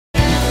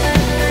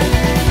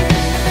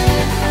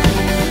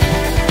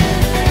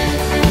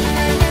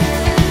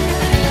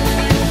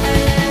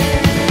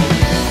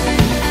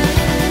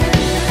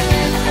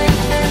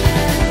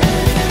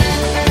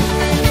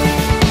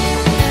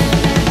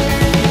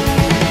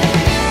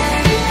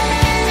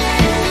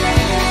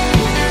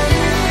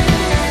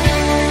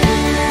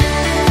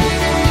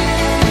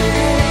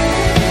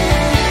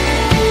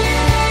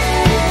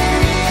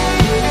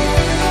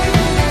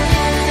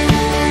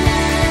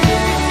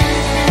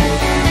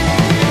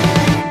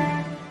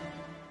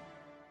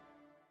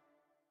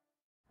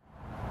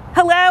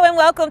Hello and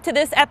welcome to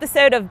this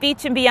episode of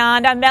Beach and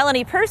Beyond. I'm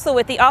Melanie Purcell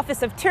with the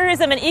Office of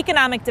Tourism and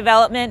Economic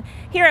Development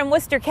here in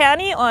Worcester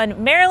County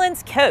on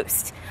Maryland's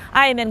coast.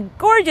 I am in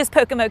gorgeous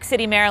Pocomoke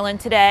City,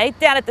 Maryland today,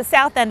 down at the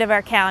south end of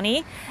our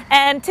county.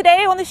 And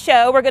today on the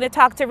show, we're going to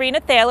talk to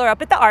Rena Thaler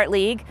up at the Art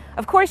League.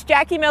 Of course,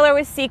 Jackie Miller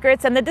with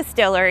Secrets and the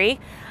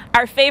Distillery.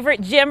 Our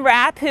favorite Jim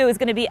Rapp, who is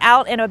going to be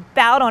out and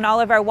about on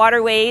all of our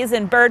waterways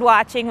and bird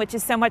watching, which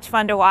is so much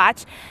fun to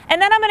watch. And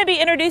then I'm going to be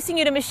introducing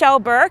you to Michelle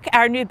Burke,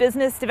 our new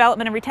Business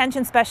Development and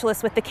Retention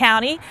Specialist with the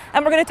county.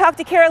 And we're going to talk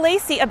to Kara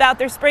Lacey about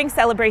their spring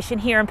celebration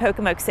here in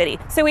Pocomoke City.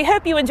 So we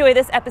hope you enjoy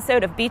this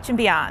episode of Beach and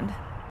Beyond.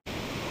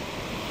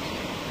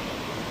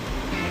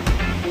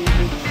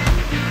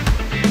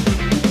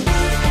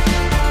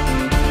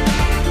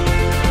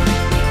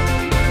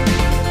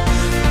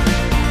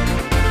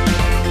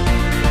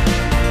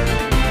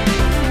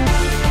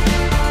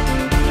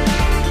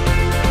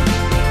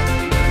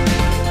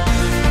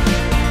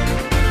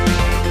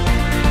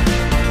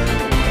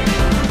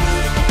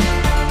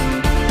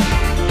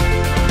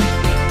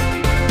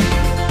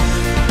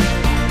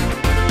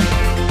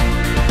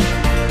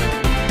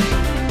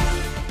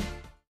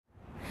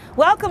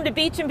 Welcome to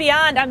Beach and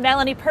Beyond. I'm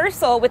Melanie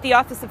Purcell with the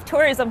Office of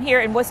Tourism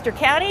here in Worcester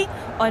County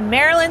on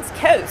Maryland's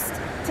coast.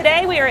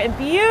 Today we are in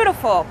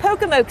beautiful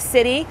Pocomoke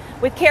City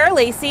with Kara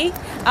Lacey,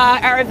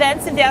 our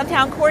events and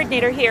downtown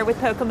coordinator here with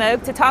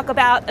Pocomoke, to talk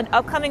about an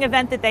upcoming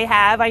event that they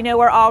have. I know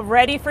we're all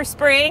ready for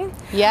spring.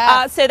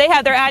 Yeah. So they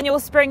have their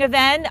annual spring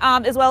event,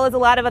 as well as a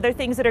lot of other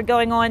things that are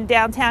going on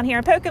downtown here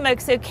in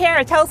Pocomoke. So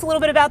Kara, tell us a little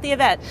bit about the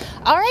event.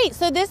 All right,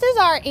 so this is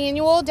our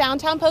annual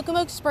Downtown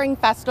Pocomoke Spring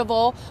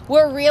Festival.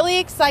 We're really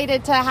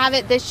excited to have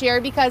it this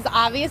year because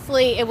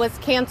obviously it was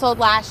canceled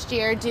last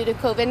year due to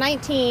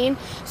COVID-19.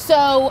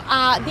 So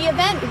the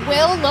event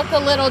will look a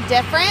little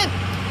different,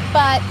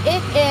 but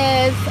it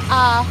is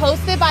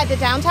hosted by the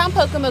Downtown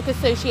Pocomoke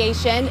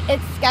Association.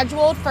 It's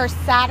scheduled for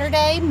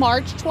Saturday,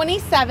 March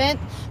 27th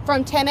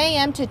from 10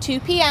 a.m. to 2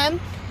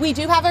 p.m. We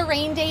do have a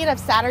rain date of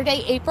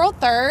Saturday, April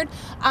 3rd,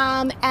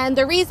 and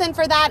the reason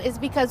for that is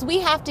because we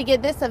have to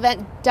get this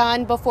event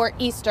done before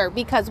Easter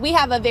because we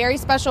have a very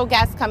special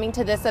guest coming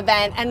to this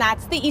event, and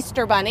that's the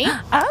Easter Bunny.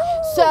 Oh.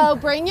 So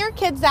bring your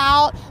kids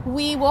out.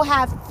 We will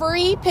have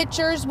free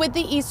pictures with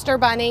the Easter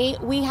Bunny.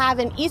 We have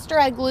an Easter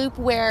egg loop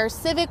where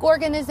civic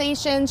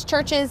organizations,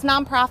 churches,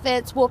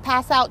 nonprofits will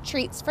pass out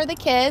treats for the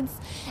kids.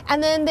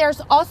 And then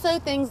there's also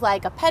things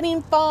like a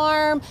petting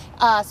farm,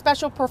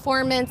 special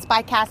performance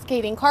by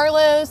Cascading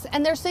Carlos,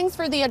 and there's things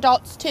for the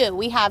adults too.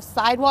 We have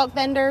sidewalk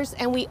vendors,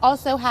 and we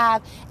also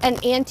have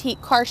an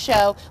antique car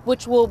show,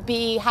 which will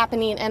be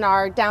happening in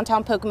our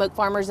Downtown Pocomoke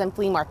Farmers and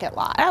Flea Market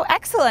lot. Oh,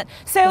 excellent.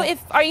 So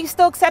are you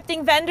still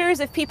accepting vendors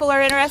if people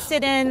are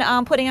interested in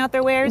putting out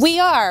their wares? We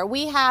are.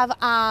 We have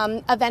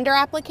a vendor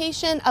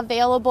application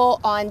available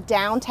on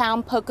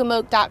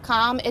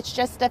downtownpocomoke.com. It's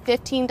just a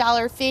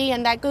 $15 fee,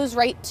 and that goes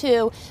right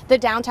to the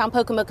Downtown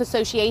Pocomoke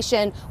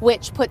Association,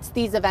 which puts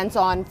these events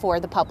on for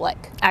the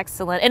public.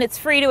 Excellent. And it's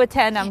free to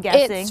attend, I'm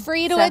guessing. It's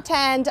free to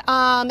attend.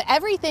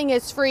 Everything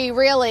is free,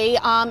 really,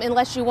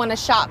 unless you want to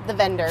shop the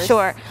vendors.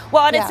 Sure.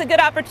 Well, and it's a good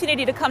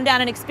opportunity to come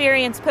down and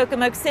experience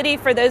Pocomoke City.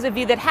 For those of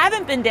you that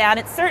haven't been down,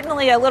 it's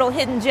certainly a little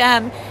hidden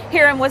gem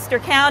here in Worcester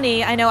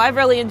County. I know I've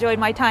really enjoyed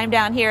my time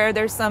down here.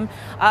 There's some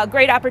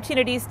great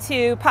opportunities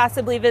to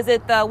possibly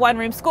visit the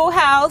one-room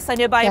schoolhouse. I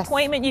know by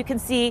appointment you can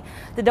see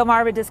the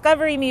Delmarva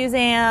Discovery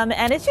Museum,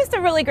 and it's just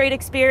a really great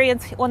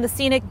experience on the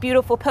scenic,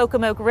 beautiful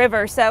Pocomoke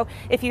River. So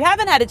if you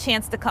haven't had a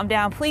chance to come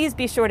down, please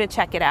be sure to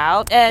check it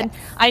out. And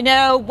I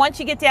know once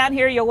you get down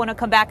here, you'll want to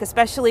come back,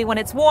 especially when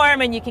it's warm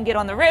and you can get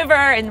on the river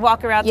and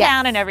walk around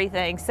town and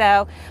everything.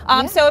 So,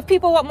 so if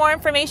people want more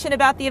information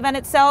about the event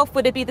itself,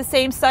 would it be the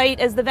same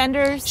site as the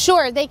vendors?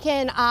 Sure, they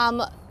can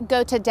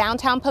go to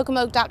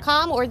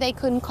downtownpocomoke.com, or they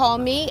can call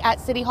me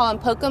at City Hall in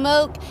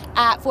Pocomoke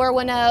at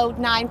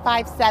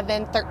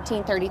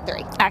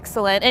 410-957-1333.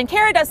 Excellent. And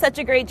Kara does such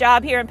a great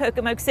job here in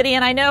Pocomoke City,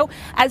 and I know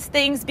as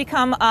things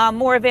become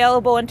more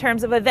available in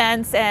terms of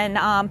events, and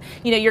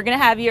you know, you're going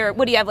to have your,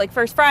 what do you have, like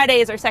First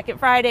Fridays or Second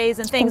Fridays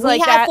and things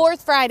like that? We have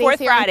Fourth Fridays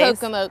here in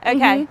Pocomoke.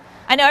 Okay.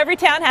 I know every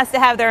town has to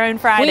have their own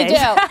Fridays. We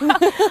do.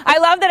 I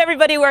love that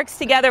everybody works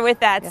together with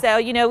that. So,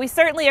 you know, we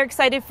certainly are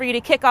excited for you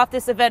to kick off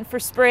this event for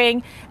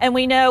spring. And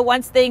we know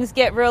once things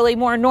get really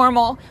more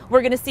normal, we're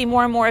going to see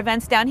more and more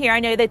events down here. I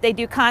know that they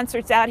do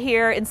concerts out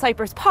here in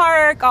Cypress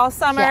Park all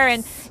summer.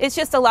 And it's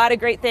just a lot of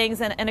great things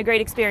and a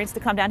great experience to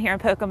come down here in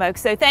Pocomoke.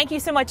 So thank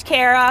you so much,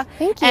 Kara.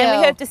 Thank you. And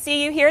we hope to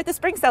see you here at the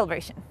spring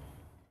celebration.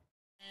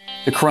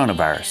 The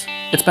coronavirus.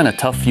 It's been a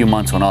tough few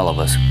months on all of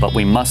us, but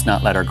we must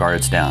not let our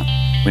guards down.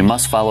 We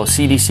must follow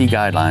CDC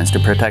guidelines to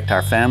protect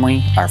our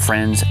family, our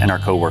friends, and our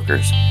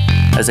coworkers.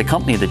 As a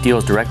company that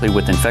deals directly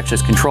with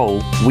infectious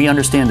control, we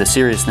understand the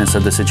seriousness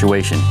of the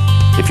situation.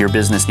 If your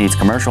business needs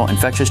commercial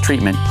infectious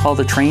treatment, call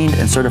the trained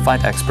and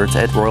certified experts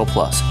at Royal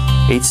Plus,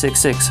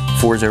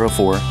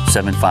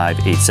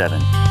 866-404-7587.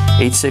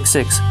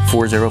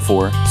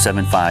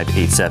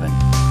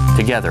 866-404-7587.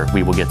 Together,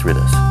 we will get through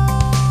this.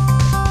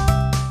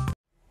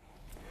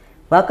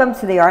 Welcome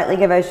to the Art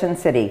League of Ocean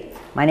City.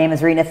 My name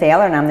is Rena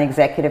Thaler and I'm the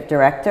Executive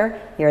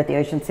Director here at the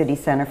Ocean City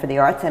Center for the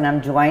Arts, and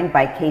I'm joined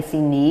by Casey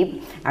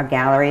Neeb, our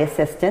Gallery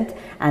Assistant,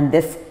 and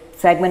this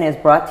segment is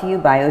brought to you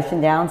by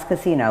Ocean Downs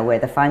Casino, where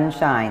the fun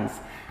shines.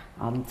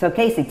 So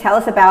Casey, tell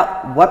us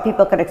about what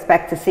people could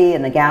expect to see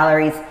in the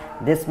galleries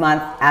this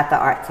month at the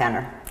Art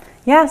Center.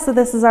 Yeah, so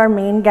this is our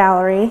main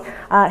gallery.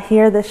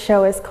 Here, this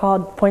show is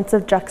called Points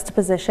of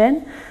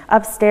Juxtaposition.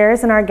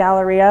 Upstairs in our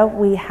Galleria,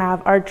 we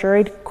have our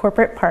juried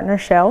corporate partner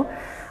show.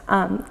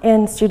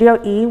 In Studio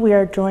E, we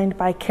are joined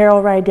by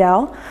Carol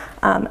Rydell,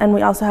 and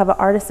we also have an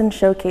artisan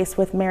showcase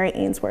with Mary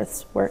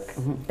Ainsworth's work.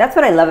 That's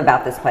what I love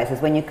about this place, is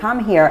when you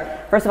come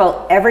here, first of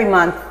all, every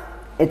month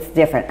it's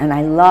different, and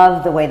I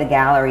love the way the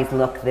galleries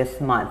look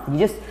this month. You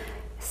just,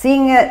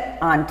 seeing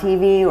it on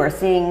TV or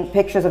seeing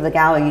pictures of the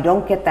gallery, you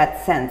don't get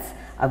that sense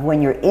of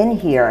when you're in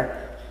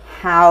here,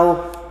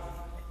 how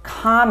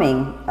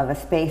calming of a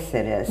space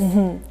it is.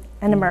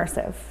 And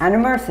immersive. And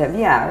immersive,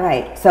 yeah,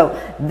 right. So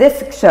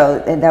this show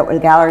that the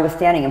gallery was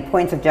standing in,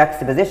 Points of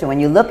Juxtaposition, when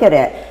you look at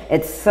it,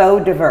 it's so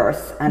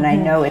diverse, and I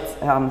know it's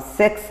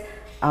 6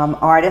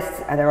 artists.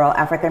 They're all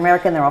African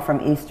American, they're all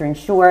from Eastern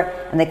Shore,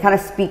 and they kind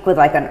of speak with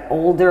like an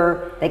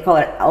older, they call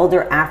it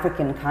older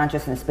African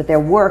consciousness, but their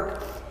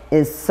work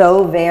is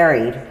so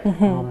varied.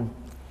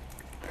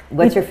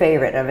 What's your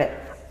favorite of it?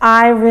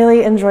 I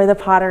really enjoy the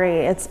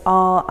pottery. It's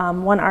all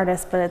one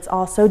artist, but it's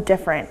all so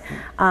different.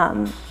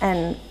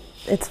 And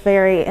it's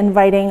very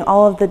inviting.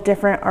 All of the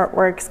different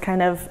artworks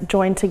kind of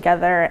join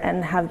together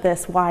and have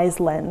this wise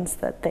lens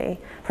that they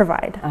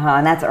provide.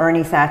 And that's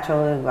Ernie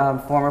Satchel,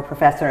 former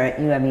professor at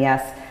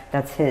UMES.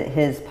 That's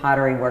his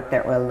pottery work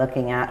that we're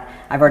looking at.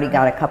 I've already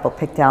got a couple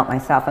picked out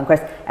myself. And of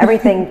course,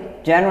 everything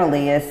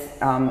generally is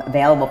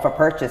available for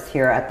purchase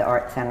here at the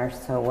Art Center.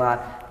 So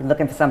if you're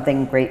looking for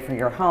something great for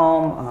your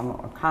home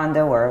or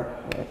condo or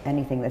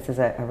anything, this is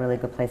a really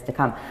good place to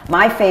come.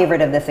 My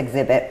favorite of this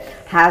exhibit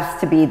has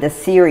to be the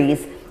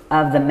series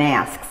of the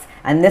masks.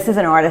 And this is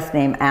an artist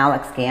named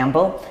Alex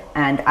Gamble.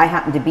 And I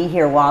happened to be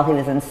here while he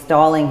was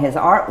installing his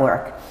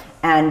artwork.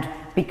 And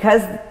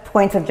because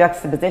Points of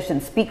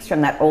Juxtaposition speaks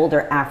from that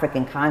older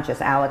African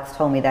conscious, Alex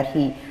told me that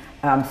he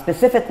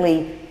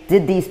specifically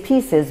did these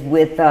pieces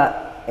with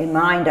in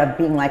mind of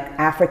being like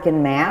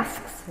African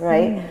masks,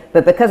 right?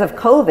 But because of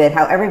COVID,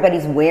 how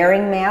everybody's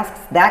wearing masks,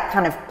 that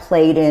kind of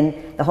played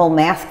in, the whole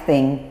mask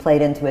thing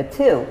played into it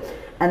too.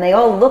 And they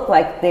all look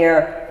like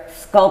they're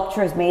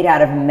sculptures made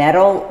out of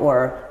metal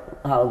or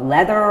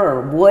leather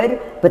or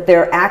wood, but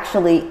they're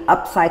actually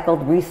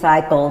upcycled,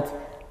 recycled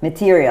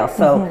material.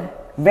 So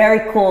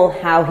very cool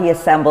how he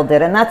assembled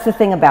it. And that's the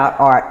thing about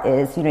art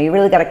is, you know, you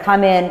really got to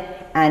come in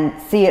and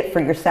see it for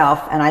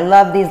yourself. And I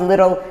love these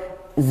little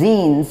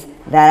zines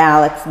that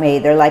Alex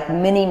made. They're like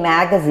mini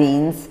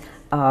magazines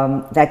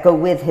that go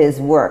with his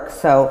work.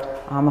 So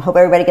I hope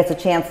everybody gets a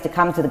chance to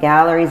come to the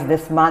galleries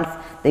this month.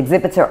 The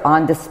exhibits are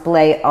on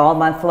display all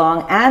month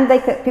long, and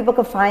people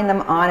can find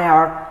them on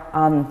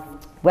our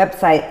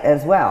website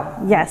as well.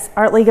 Yes,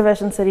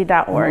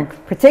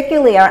 artleagueofoceancity.org.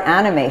 Particularly our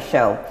anime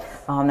show.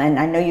 And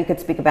I know you could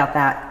speak about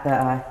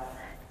that.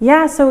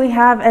 Yeah, so we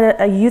have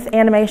a youth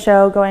anime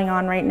show going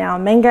on right now,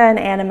 manga and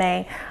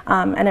anime,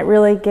 and it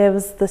really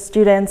gives the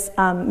students,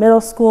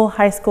 middle school,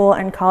 high school,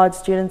 and college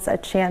students a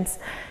chance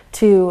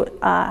to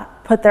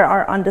put their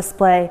art on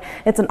display.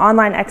 It's an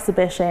online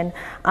exhibition,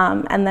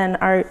 and then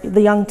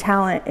the young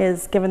talent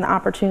is given the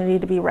opportunity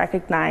to be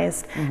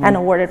recognized and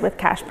awarded with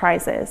cash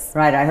prizes.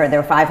 Right, I heard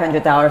there were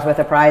 $500 worth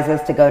of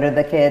prizes to go to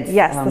the kids.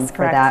 Yes, that's for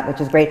correct. that, which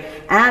is great.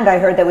 And I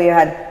heard that we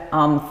had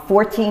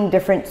 14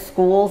 different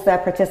schools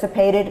that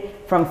participated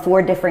from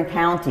 4 different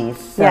counties.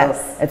 So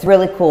yes, it's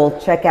really cool.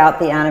 Check out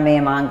the anime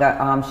and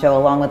manga show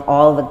along with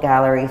all the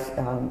galleries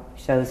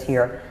shows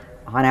here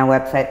on our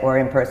website or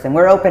in person.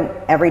 We're open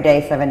every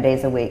day, 7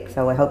 days a week,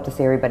 so I hope to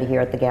see everybody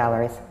here at the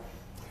galleries.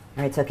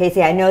 All right, so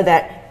Casey, I know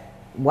that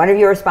one of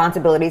your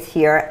responsibilities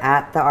here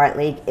at the Art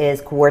League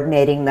is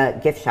coordinating the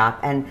gift shop,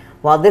 and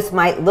while this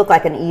might look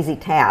like an easy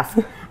task,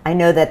 I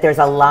know that there's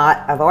a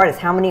lot of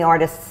artists. How many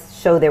artists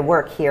show their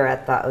work here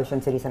at the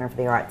Ocean City Center for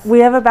the Arts? we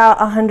have about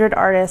 100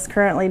 artists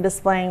currently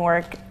displaying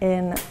work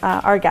in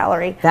our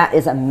gallery. That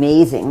is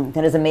amazing.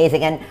 That is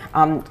amazing. And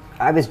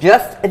I was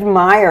just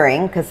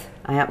admiring, because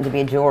I happen to be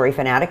a jewelry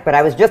fanatic, but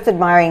I was just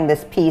admiring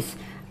this piece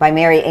by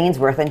Mary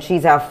Ainsworth, and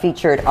she's our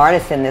featured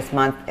artisan this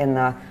month in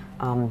the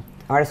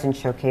Artisan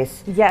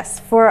Showcase. Yes,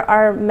 for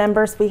our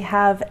members, we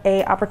have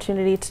an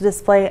opportunity to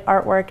display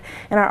artwork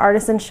in our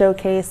Artisan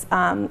Showcase.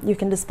 You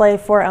can display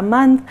for a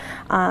month,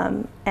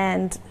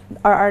 and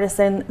our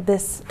artisan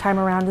this time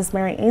around is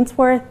Mary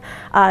Ainsworth.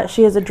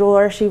 She is a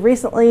jeweler. She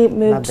recently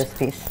moved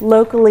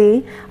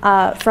locally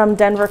from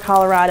Denver,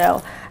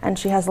 Colorado, and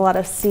she has a lot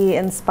of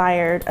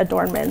sea-inspired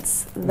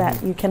adornments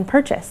that you can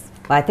purchase.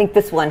 Well, I think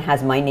this one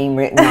has my name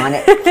written on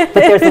it, but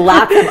there's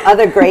lots of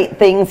other great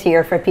things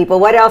here for people.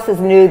 What else is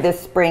new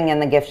this spring in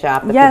the gift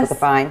shop that people can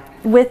find?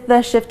 With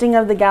the shifting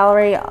of the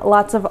gallery,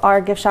 lots of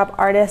our gift shop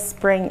artists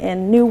bring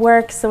in new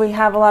work. So we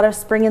have a lot of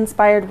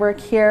spring-inspired work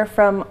here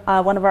from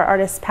one of our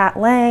artists, Pat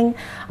Lang.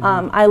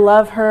 I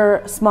love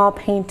her small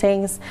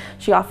paintings.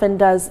 She often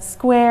does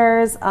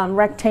squares,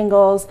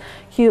 rectangles,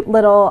 cute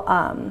little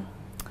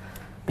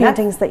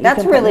paintings that you can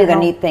put in your home. That's really the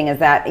neat thing, is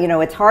that, you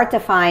know, it's hard to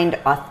find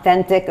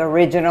authentic,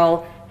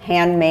 original,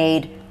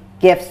 handmade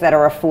gifts that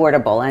are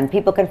affordable, and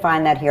people can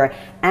find that here.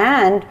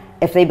 And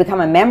if they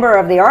become a member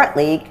of the Art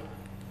League,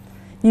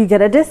 you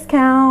get a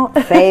discount.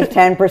 Save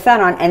 10%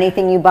 on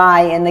anything you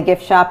buy in the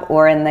gift shop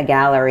or in the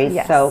galleries.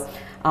 Yes. So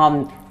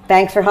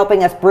thanks for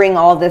helping us bring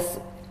all this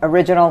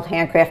original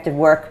handcrafted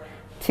work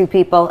to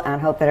people,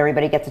 and hope that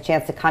everybody gets a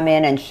chance to come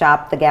in and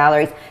shop the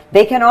galleries.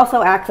 They can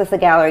also access the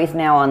galleries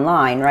now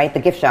online, right?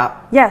 The gift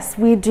shop. Yes,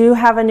 we do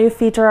have a new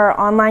feature,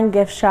 our online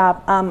gift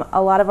shop.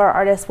 A lot of our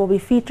artists will be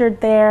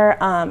featured there,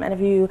 and if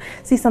you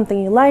see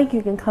something you like,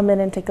 you can come in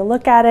and take a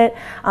look at it,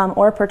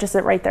 or purchase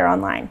it right there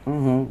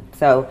online.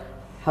 So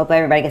hope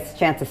everybody gets a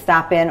chance to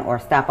stop in or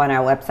stop on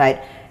our website.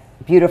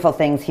 Beautiful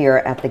things here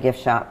at the gift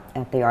shop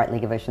at the Art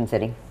League of Ocean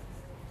City.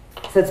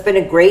 So it's been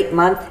a great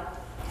month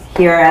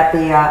here at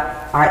the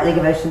Art League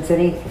of Ocean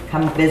City.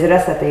 Come visit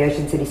us at the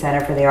Ocean City Center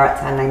for the Arts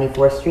on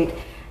 94th Street.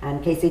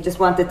 And Casey, just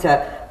wanted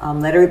to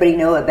let everybody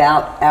know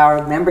about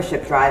our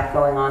membership drive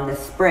going on this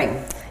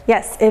spring.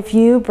 Yes, if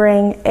you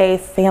bring a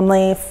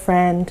family,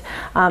 friend,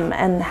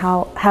 and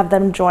have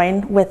them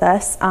join with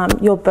us,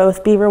 you'll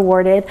both be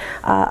rewarded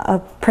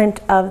a print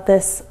of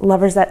this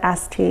Lovers at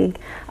Astig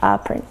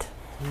print.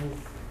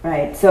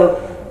 Right,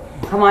 so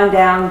come on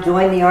down,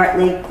 join the Art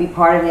League, be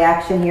part of the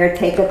action here,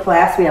 take a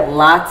class. We have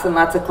lots and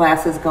lots of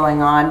classes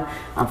going on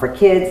for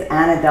kids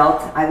and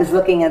adults. I was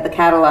looking at the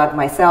catalog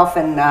myself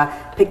and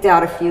picked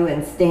out a few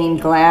in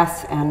stained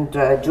glass and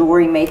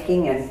jewelry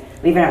making, and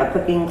we even have a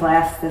cooking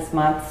class this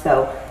month.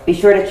 So be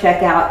sure to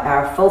check out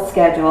our full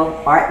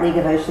schedule,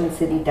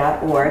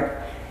 artleagueofoceancity.org.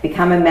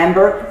 Become a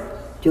member,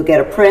 you'll get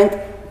a print,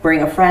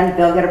 bring a friend,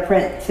 they'll get a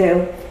print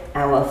too,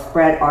 and we'll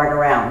spread art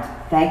around.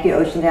 Thank you,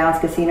 Ocean Downs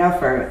Casino,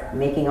 for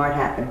making art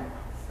happen.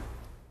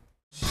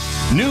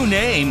 New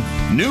name,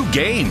 new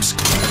games.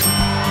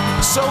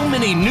 So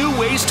many new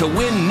ways to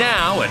win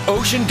now at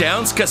Ocean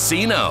Downs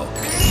Casino.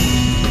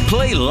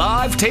 Play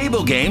live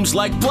table games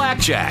like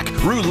blackjack,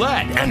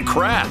 roulette, and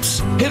craps.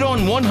 Hit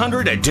on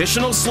 100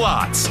 additional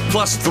slots,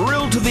 plus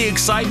thrill to the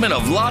excitement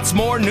of lots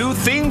more new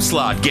theme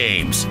slot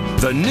games.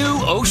 The new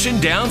Ocean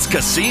Downs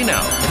Casino,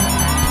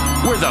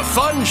 where the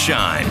fun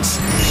shines.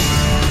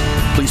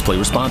 Please play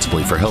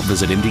responsibly. For help,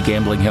 visit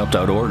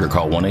mdgamblinghelp.org or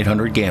call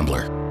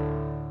 1-800-GAMBLER.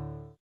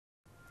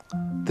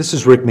 This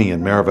is Rick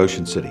Meehan, Mayor of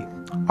Ocean City.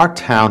 Our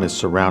town is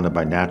surrounded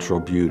by natural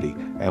beauty,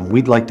 and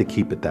we'd like to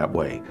keep it that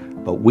way,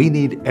 but we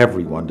need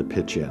everyone to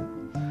pitch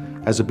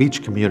in. As a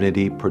beach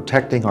community,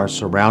 protecting our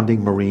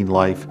surrounding marine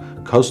life,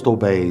 coastal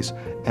bays,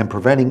 and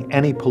preventing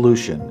any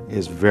pollution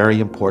is very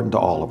important to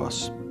all of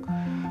us.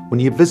 When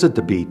you visit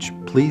the beach,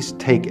 please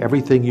take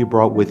everything you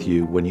brought with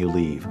you when you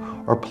leave,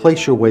 or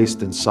place your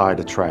waste inside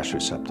a trash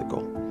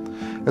receptacle.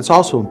 It's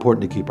also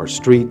important to keep our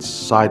streets,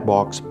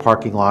 sidewalks,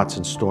 parking lots,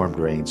 and storm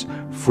drains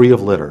free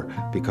of litter,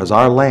 because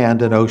our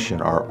land and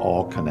ocean are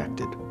all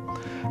connected.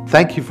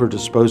 Thank you for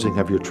disposing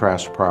of your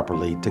trash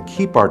properly to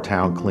keep our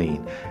town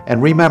clean.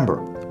 And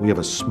remember, we have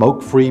a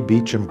smoke-free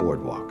beach and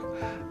boardwalk.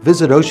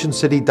 Visit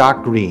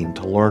oceancity.green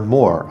to learn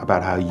more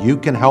about how you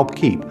can help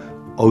keep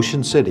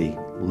Ocean City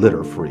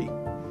litter-free.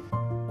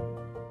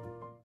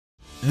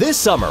 This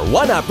summer,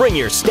 why not bring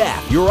your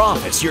staff, your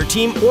office, your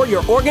team, or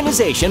your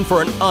organization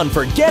for an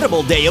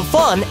unforgettable day of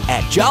fun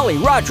at Jolly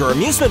Roger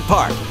Amusement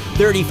Park.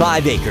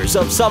 35 acres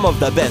of some of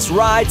the best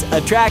rides,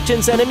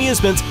 attractions, and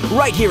amusements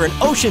right here in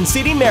Ocean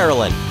City,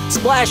 Maryland.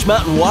 Splash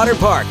Mountain Water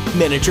Park,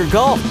 miniature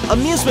golf,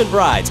 amusement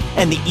rides,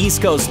 and the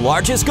East Coast's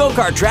largest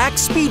go-kart track,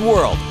 Speed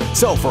World.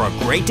 So for a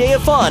great day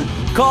of fun,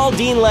 call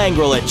Dean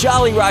Langrel at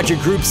Jolly Roger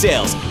Group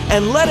Sales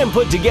and let him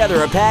put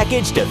together a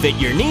package to fit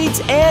your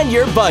needs and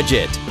your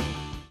budget.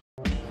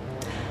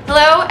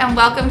 Hello and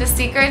welcome to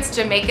Secrets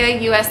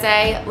Jamaica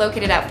USA,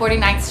 located at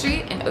 49th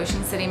Street in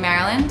Ocean City,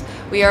 Maryland.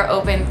 We are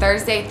open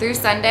Thursday through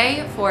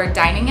Sunday for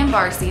dining and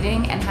bar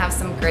seating and have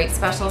some great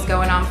specials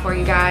going on for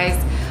you guys.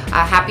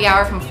 Happy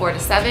hour from 4 to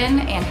 7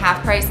 and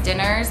half price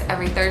dinners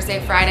every Thursday,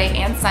 Friday,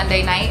 and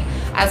Sunday night,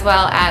 as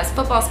well as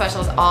football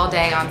specials all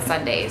day on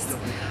Sundays.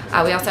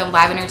 We also have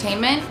live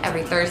entertainment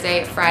every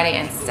Thursday, Friday,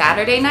 and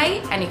Saturday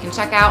night, and you can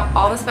check out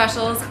all the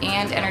specials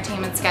and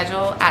entertainment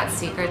schedule at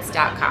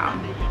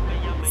secrets.com.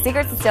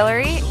 Secrets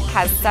Distillery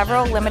has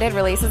several limited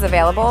releases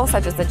available,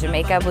 such as the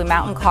Jamaica Blue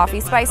Mountain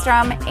Coffee Spice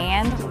Rum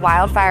and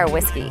Wildfire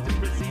Whiskey.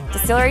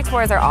 Distillery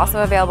tours are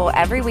also available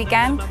every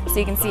weekend, so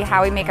you can see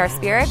how we make our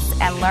spirits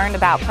and learn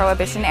about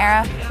Prohibition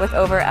era with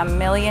over $1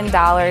 million in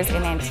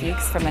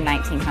antiques from the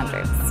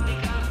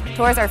 1900s.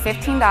 Tours are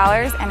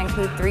 $15 and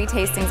include 3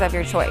 tastings of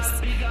your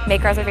choice.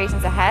 Make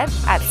reservations ahead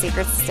at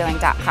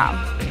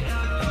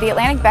secretsdistilling.com. The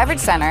Atlantic Beverage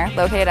Center,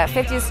 located at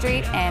 50th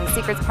Street and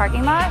Secrets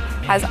parking lot,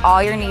 has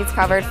all your needs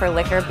covered for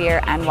liquor,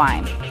 beer, and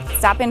wine.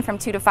 Stop in from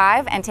 2 to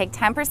 5 and take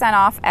 10%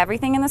 off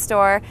everything in the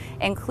store,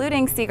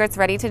 including Secrets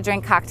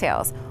ready-to-drink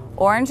cocktails,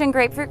 orange and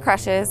grapefruit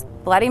crushes,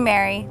 Bloody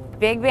Mary,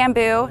 Big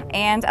Bamboo,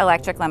 and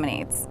electric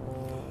lemonades.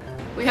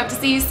 We hope to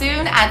see you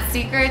soon at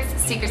Secrets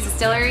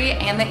Distillery,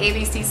 and the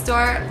ABC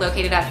store,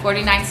 located at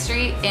 49th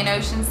Street in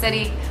Ocean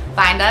City.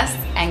 Find us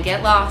and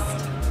get lost.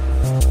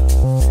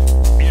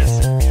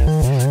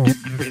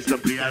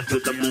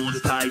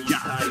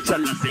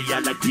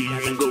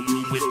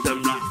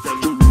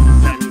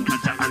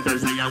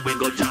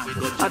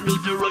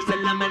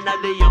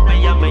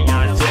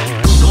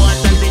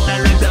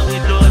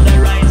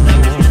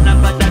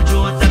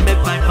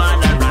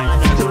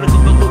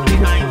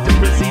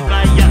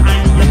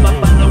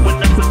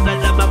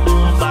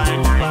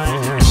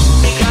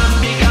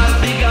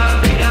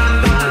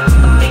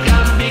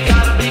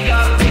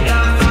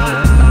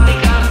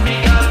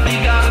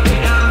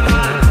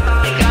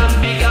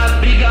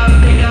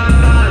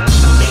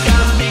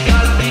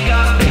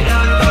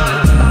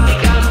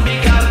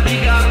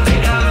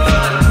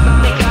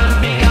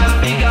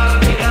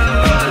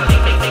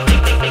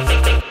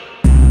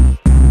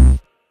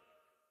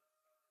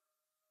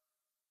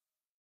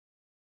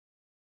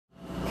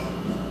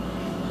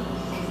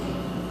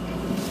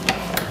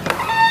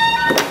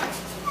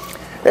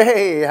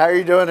 Hey, how are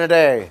you doing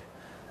today?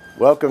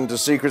 Welcome to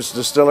Secrets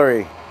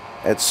Distillery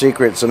at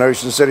Secrets in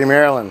Ocean City,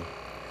 Maryland.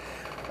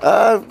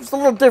 It's a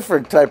little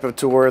different type of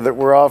tour that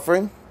we're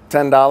offering.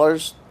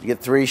 $10. You get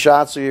 3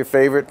 shots of your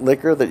favorite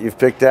liquor that you've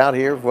picked out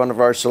here, one of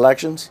our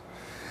selections.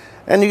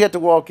 And you get to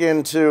walk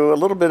into a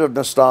little bit of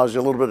nostalgia,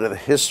 a little bit of the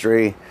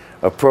history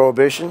of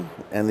Prohibition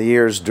and the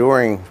years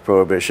during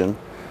Prohibition.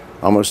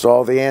 Almost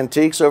all the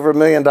antiques, over $1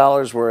 million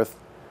worth,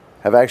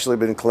 have actually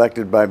been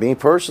collected by me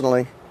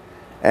personally.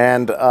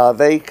 And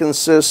they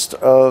consist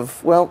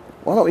of, well,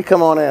 why don't we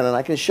come on in and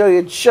I can show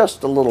you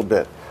just a little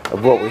bit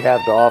of what we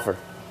have to offer.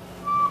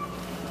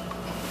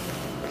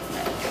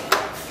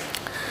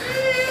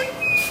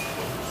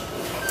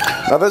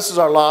 Now this is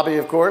our lobby,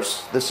 of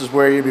course. This is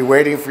where you'll be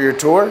waiting for your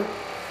tour.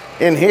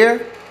 In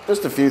here,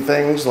 just a few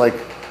things like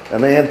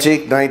an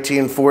antique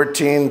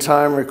 1914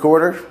 time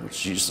recorder,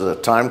 which is a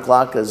time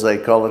clock as they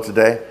call it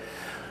today.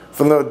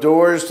 From the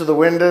doors to the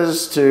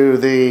windows to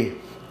the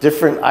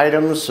different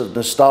items of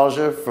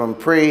nostalgia from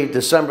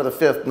pre-December the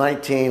 5th,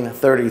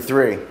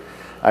 1933.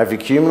 I've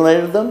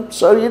accumulated them,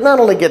 so you not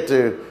only get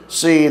to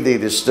see the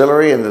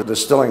distillery and the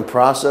distilling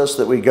process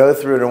that we go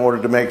through in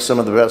order to make some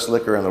of the best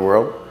liquor in the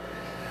world,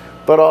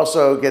 but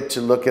also get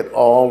to look at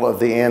all of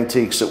the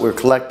antiques that we're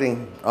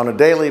collecting on a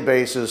daily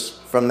basis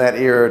from that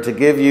era to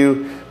give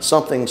you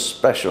something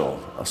special,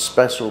 a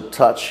special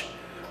touch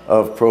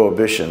of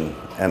Prohibition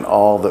and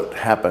all that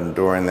happened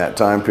during that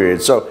time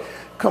period. So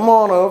come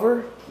on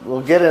over. We'll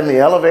get in the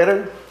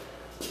elevator,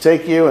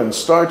 take you and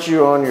start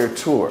you on your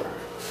tour.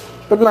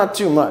 But not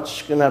too much.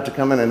 You're going to have to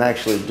come in and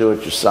actually do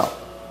it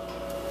yourself.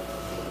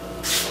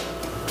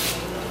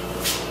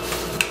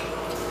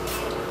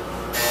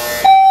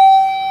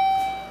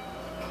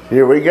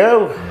 Here we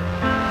go.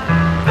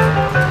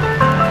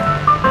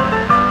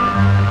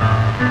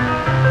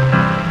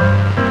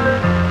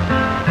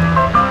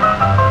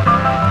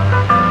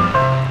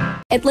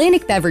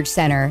 Atlantic Beverage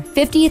Center,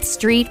 50th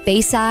Street,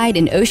 Bayside,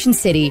 in Ocean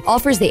City,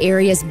 offers the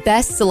area's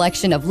best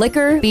selection of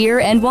liquor,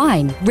 beer, and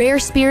wine. Rare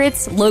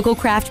spirits, local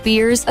craft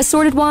beers,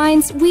 assorted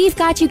wines, we've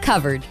got you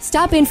covered.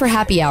 Stop in for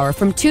happy hour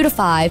from 2 to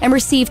 5 and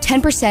receive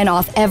 10%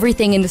 off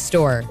everything in the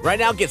store. Right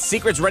now, get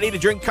Secrets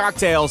ready-to-drink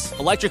cocktails,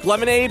 electric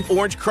lemonade,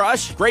 orange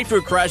crush,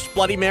 grapefruit crush,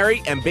 Bloody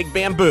Mary, and Big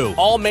Bamboo.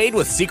 All made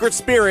with Secret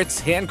Spirits,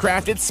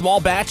 handcrafted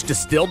small batch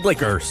distilled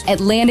liquors.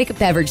 Atlantic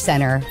Beverage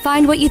Center.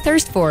 Find what you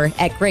thirst for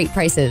at great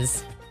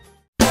prices.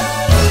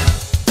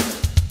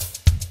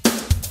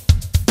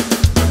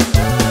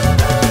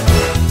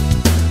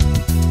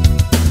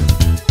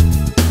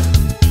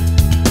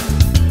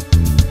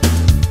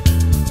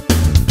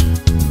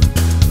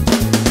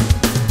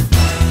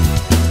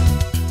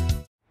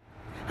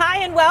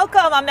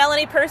 Welcome. I'm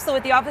Melanie Purcell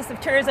with the Office of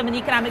Tourism and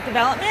Economic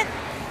Development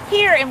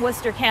here in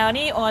Worcester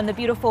County on the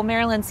beautiful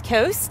Maryland's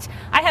coast.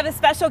 I have a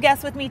special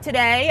guest with me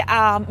today,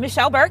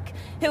 Michelle Burke,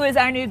 who is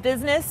our new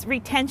Business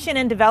Retention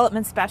and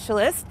Development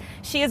Specialist.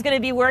 She is going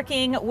to be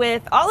working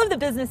with all of the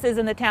businesses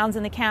in the towns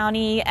in the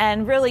county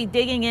and really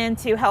digging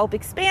into help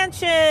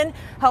expansion,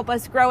 help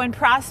us grow and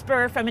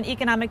prosper from an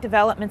economic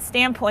development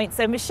standpoint.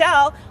 So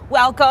Michelle,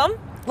 welcome.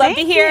 Love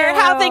to hear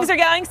how things are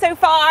going so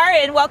far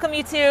and welcome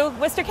you to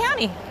Worcester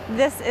County.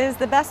 This is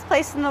the best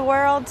place in the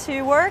world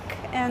to work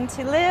and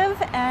to live,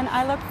 and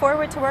I look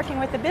forward to working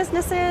with the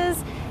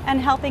businesses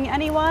and helping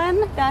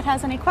anyone that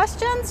has any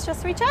questions.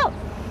 Just reach out.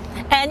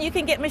 And you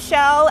can get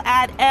Michelle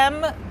at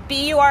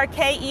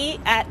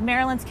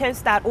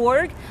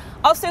mburke@marylandscoast.org.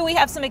 Also, we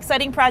have some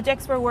exciting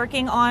projects we're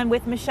working on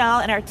with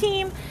Michelle and our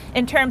team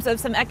in terms of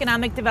some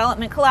economic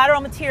development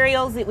collateral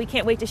materials that we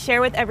can't wait to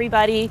share with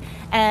everybody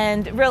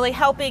and really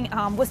helping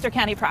Worcester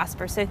County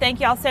prosper. So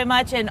thank you all so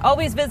much, and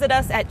always visit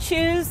us at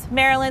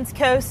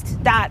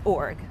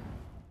choosemarylandscoast.org.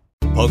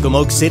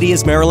 Pocomoke City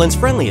is Maryland's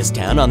friendliest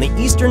town on the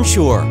Eastern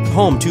Shore,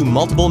 home to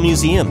multiple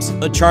museums,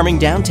 a charming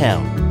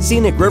downtown,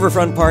 scenic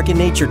riverfront park and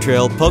nature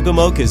trail.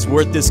 Pocomoke is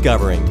worth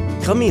discovering.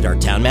 Come meet our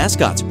town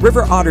mascots,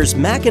 river otters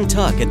Mac and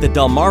Tuck at the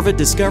Delmarva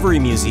Discovery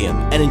Museum,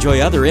 and enjoy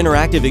other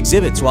interactive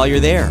exhibits while you're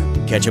there.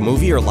 Catch a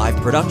movie or live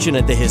production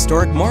at the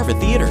historic Marva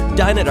Theater.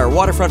 Dine at our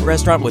waterfront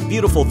restaurant with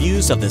beautiful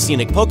views of the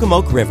scenic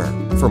Pocomoke River.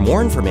 For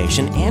more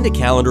information and a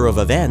calendar of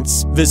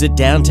events, visit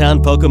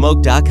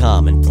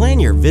downtownpocomoke.com and plan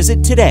your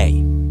visit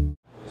today.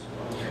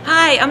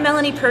 Hi, I'm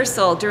Melanie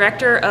Purcell,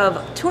 Director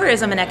of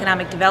Tourism and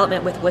Economic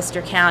Development with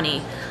Worcester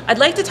County. I'd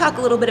like to talk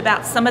a little bit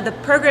about some of the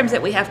programs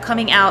that we have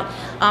coming out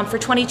for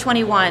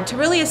 2021 to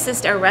really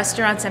assist our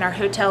restaurants and our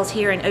hotels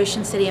here in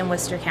Ocean City and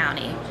Worcester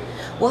County.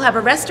 We'll have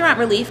a restaurant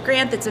relief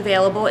grant that's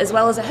available as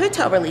well as a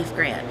hotel relief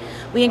grant.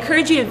 We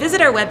encourage you to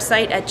visit our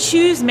website at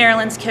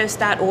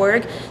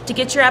choosemarylandscoast.org to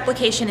get your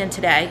application in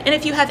today. And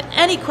if you have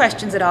any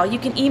questions at all, you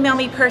can email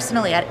me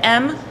personally at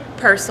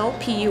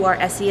mpurcell,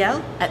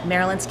 P-U-R-S-E-L, at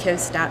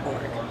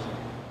marylandscoast.org.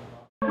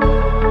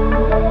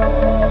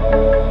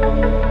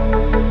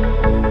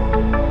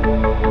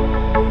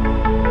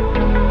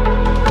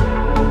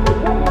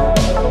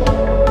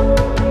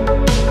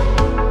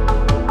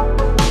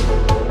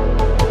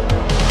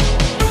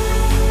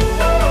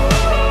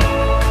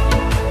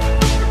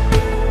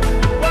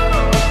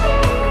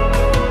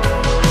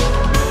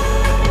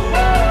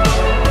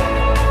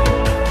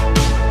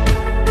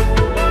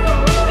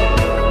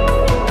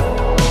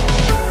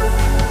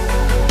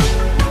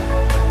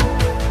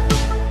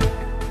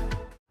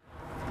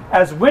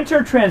 As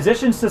winter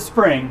transitions to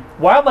spring,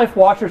 wildlife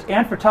watchers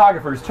and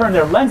photographers turn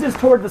their lenses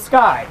toward the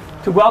sky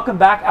to welcome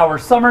back our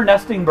summer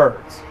nesting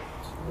birds.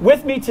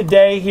 With me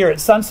today here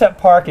at Sunset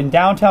Park in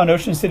downtown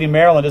Ocean City,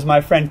 Maryland is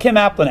my friend Kim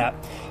Aplanat.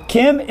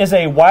 Kim is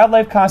a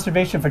wildlife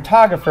conservation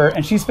photographer,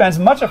 and she spends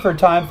much of her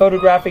time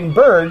photographing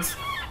birds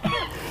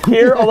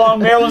here along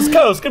Maryland's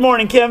coast. Good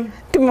morning, Kim.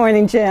 Good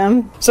morning,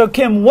 Jim. So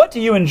Kim, what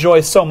do you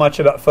enjoy so much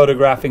about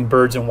photographing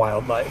birds and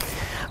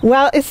wildlife?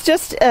 Well, it's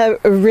just a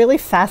really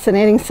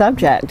fascinating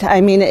subject.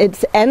 I mean,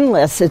 it's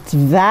endless, it's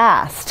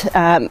vast.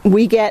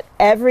 We get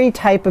every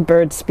type of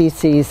bird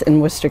species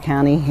in Worcester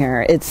County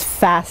here. It's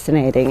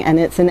fascinating, and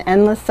it's an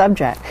endless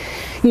subject.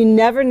 You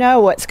never know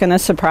what's going to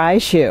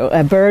surprise you.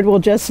 A bird will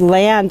just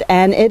land,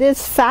 and it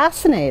is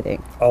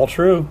fascinating. All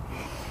true.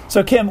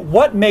 So Kim,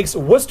 what makes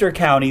Worcester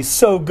County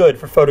so good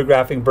for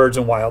photographing birds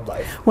and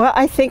wildlife? Well,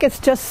 I think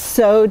it's just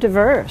so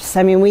diverse.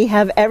 I mean, we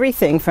have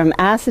everything from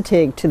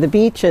Assateague to the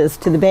beaches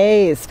to the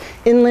bays,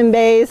 inland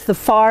bays, the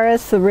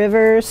forests, the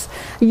rivers.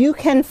 You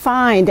can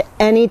find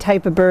any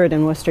type of bird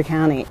in Worcester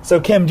County. So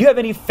Kim, do you have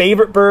any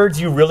favorite birds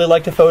you really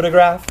like to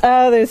photograph?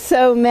 Oh, there's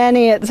so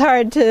many. It's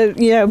hard to,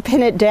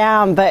 pin it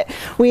down, but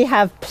we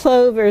have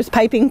plovers,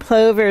 piping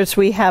plovers,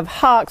 we have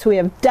hawks, we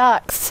have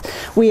ducks,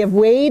 we have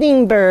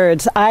wading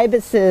birds,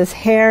 ibises,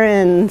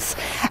 herons,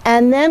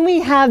 and then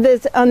we have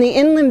this on the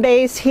inland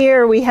bays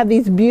here. We have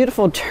these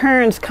beautiful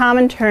terns,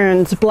 common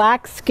terns,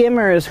 black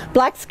skimmers.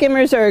 Black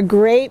skimmers are a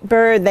great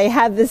bird. They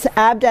have this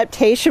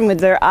adaptation with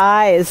their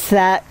eyes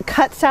that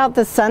cuts out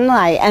the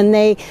sunlight, and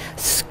they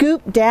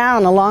scoop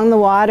down along the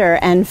water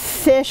and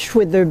fish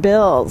with their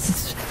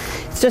bills.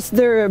 It's just,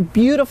 they're a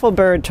beautiful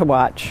bird to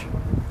watch.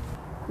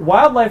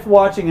 Wildlife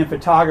watching and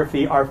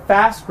photography are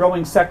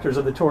fast-growing sectors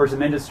of the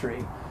tourism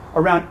industry.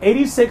 Around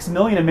 86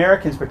 million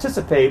Americans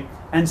participate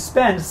and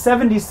spend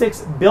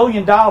 $76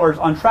 billion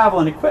on travel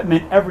and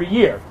equipment every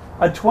year,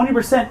 a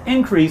 20%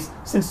 increase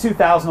since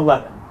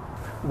 2011.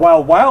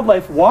 While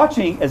wildlife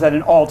watching is at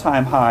an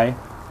all-time high,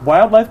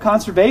 wildlife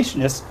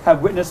conservationists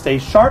have witnessed a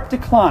sharp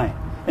decline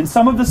in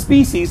some of the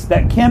species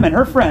that Kim and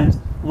her friends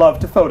love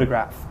to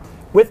photograph.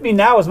 With me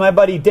now is my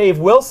buddy Dave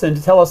Wilson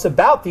to tell us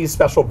about these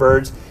special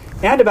birds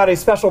and about a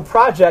special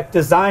project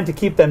designed to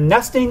keep them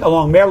nesting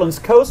along Maryland's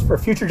coast for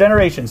future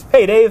generations.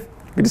 Hey, Dave.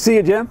 Good to see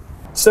you, Jim.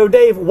 So,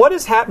 Dave, what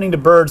is happening to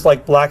birds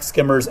like black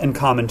skimmers and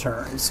common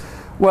terns?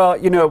 Well,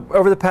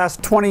 over the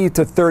past 20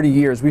 to 30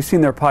 years, we've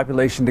seen their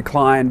population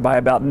decline by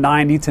about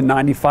 90 to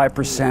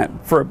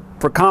 95%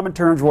 for common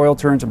terns, royal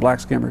terns, and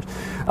black skimmers.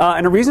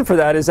 And the reason for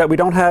that is that we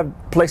don't have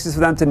places for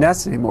them to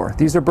nest anymore.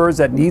 These are birds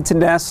that need to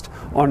nest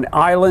on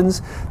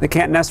islands. They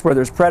can't nest where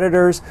there's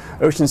predators.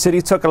 Ocean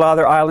City took a lot of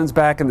their islands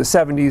back in the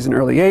 70s and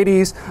early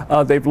 80s.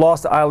 They've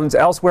lost islands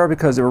elsewhere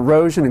because of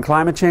erosion and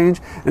climate change.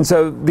 And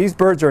so these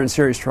birds are in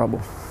serious trouble.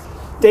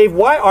 Dave,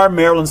 why are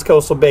Maryland's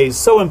coastal bays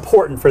so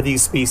important for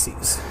these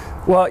species?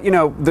 Well, you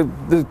know,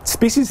 the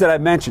species that I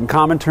mentioned,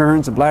 common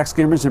terns and black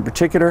skimmers in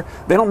particular,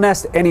 they don't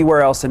nest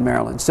anywhere else in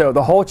Maryland. So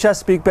the whole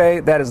Chesapeake Bay,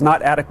 that is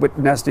not adequate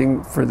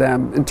nesting for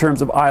them in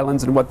terms of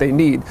islands and what they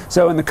need.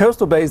 So in the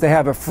coastal bays, they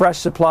have a fresh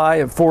supply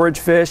of forage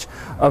fish,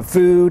 of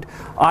food,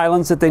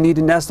 islands that they need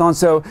to nest on.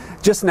 So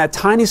just in that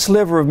tiny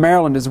sliver of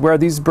Maryland is where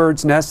these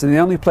birds nest, and the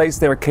only place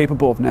they are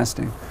capable of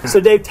nesting. So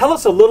Dave, tell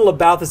us a little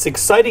about this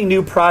exciting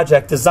new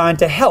project designed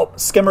to help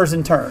skimmers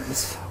and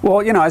terns.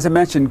 Well, you know, as I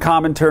mentioned,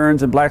 common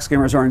terns and black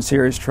skimmers are in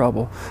serious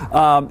trouble.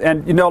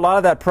 And, you know, a lot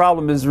of that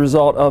problem is a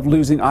result of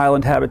losing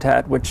island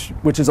habitat, which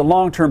is a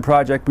long-term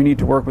project we need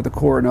to work with the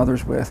Corps and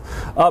others with.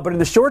 But in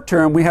the short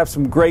term, we have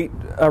some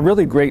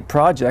really great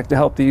project to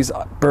help these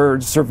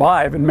birds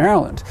survive in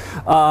Maryland.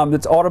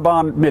 It's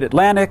Audubon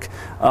Mid-Atlantic,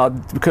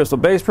 the Coastal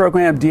Bays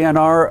Program,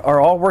 DNR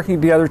are all working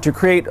together to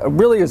create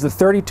really is a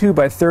 32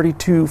 by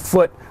 32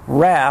 foot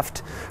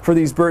raft for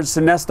these birds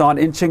to nest on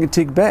in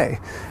Chincoteague Bay.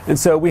 And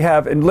so we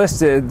have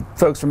enlisted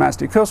folks from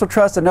Massachusetts Coastal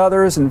Trust and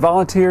others and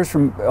volunteers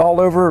from all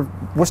over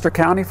Worcester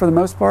County for the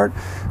most part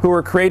who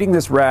are creating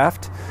this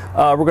raft.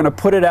 We're going to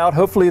put it out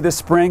hopefully this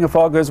spring if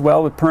all goes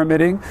well with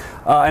permitting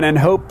and then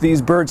hope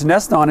these birds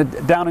nest on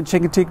it down in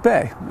Chincoteague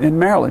Bay in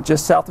Maryland,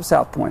 just south of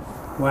South Point.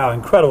 Wow,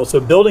 incredible. So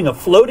building a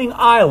floating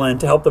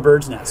island to help the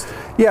birds nest.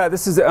 Yeah,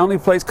 this is the only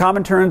place.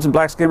 Common terns and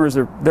black skimmers,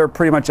 they're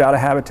pretty much out of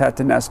habitat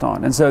to nest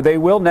on. And so they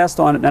will nest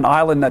on an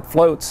island that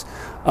floats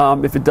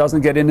if it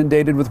doesn't get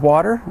inundated with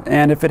water.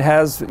 And if it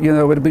has, you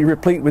know, it'll be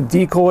replete with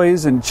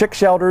decoys and chick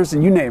shelters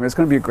and you name it. It's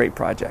going to be a great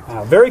project.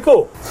 Wow, very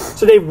cool.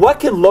 So Dave, what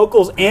can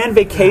locals and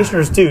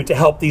vacationers do to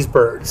help these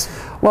birds?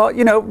 Well,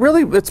 you know,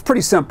 really, it's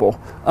pretty simple.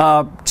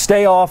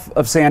 Stay off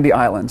of sandy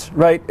islands,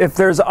 right? If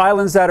there's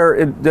islands that are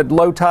at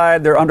low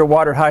tide, they're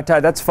underwater, high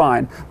tide, that's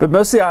fine. But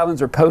most of the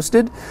islands are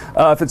posted.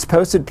 If it's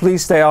posted,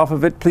 please stay off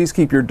of it. Please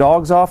keep your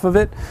dogs off of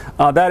it.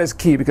 That is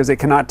key because they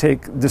cannot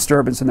take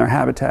disturbance in their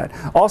habitat.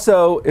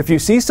 Also, if you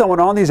see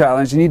someone on these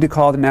islands, you need to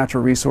call the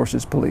Natural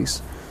Resources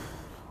Police.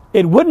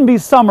 It wouldn't be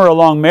summer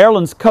along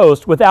Maryland's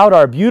coast without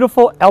our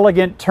beautiful,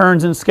 elegant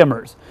terns and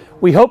skimmers.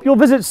 We hope you'll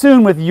visit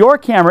soon with your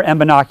camera and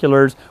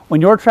binoculars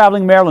when you're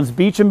traveling Maryland's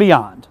beach and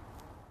beyond.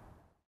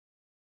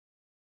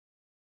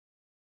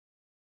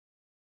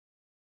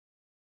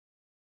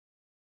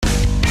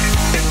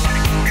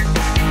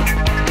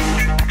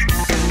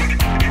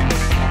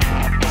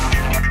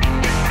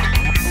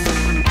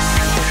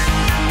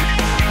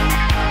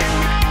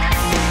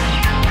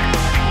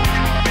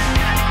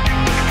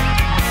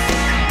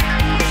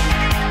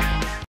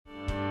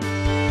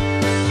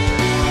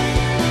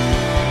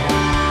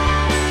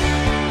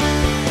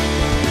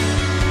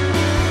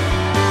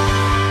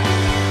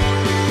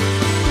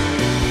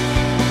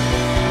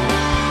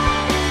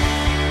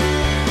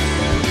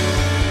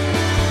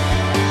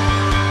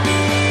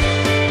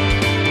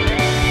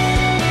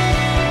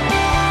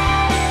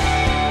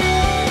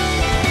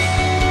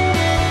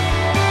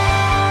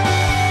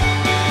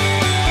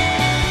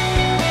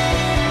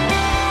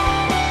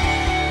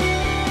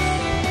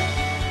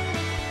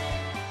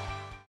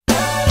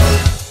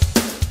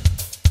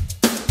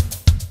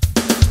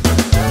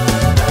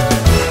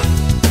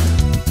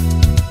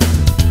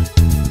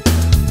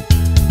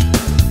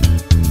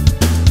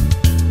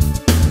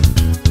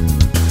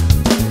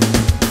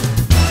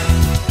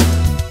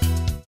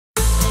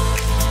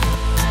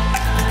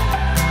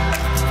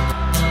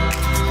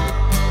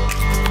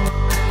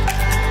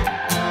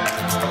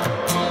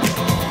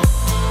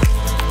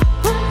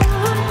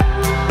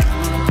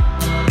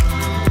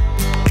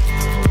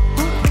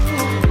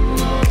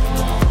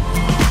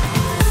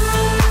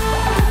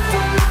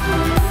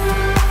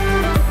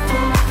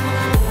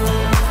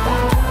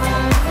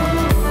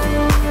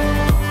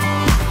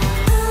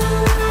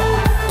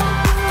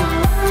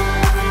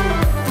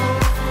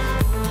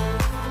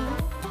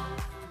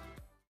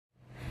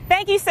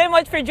 Thank you so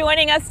much for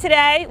joining us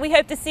today. We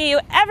hope to see you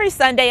every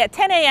Sunday at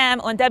 10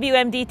 a.m. on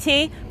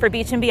WMDT for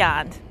Beach and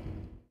Beyond.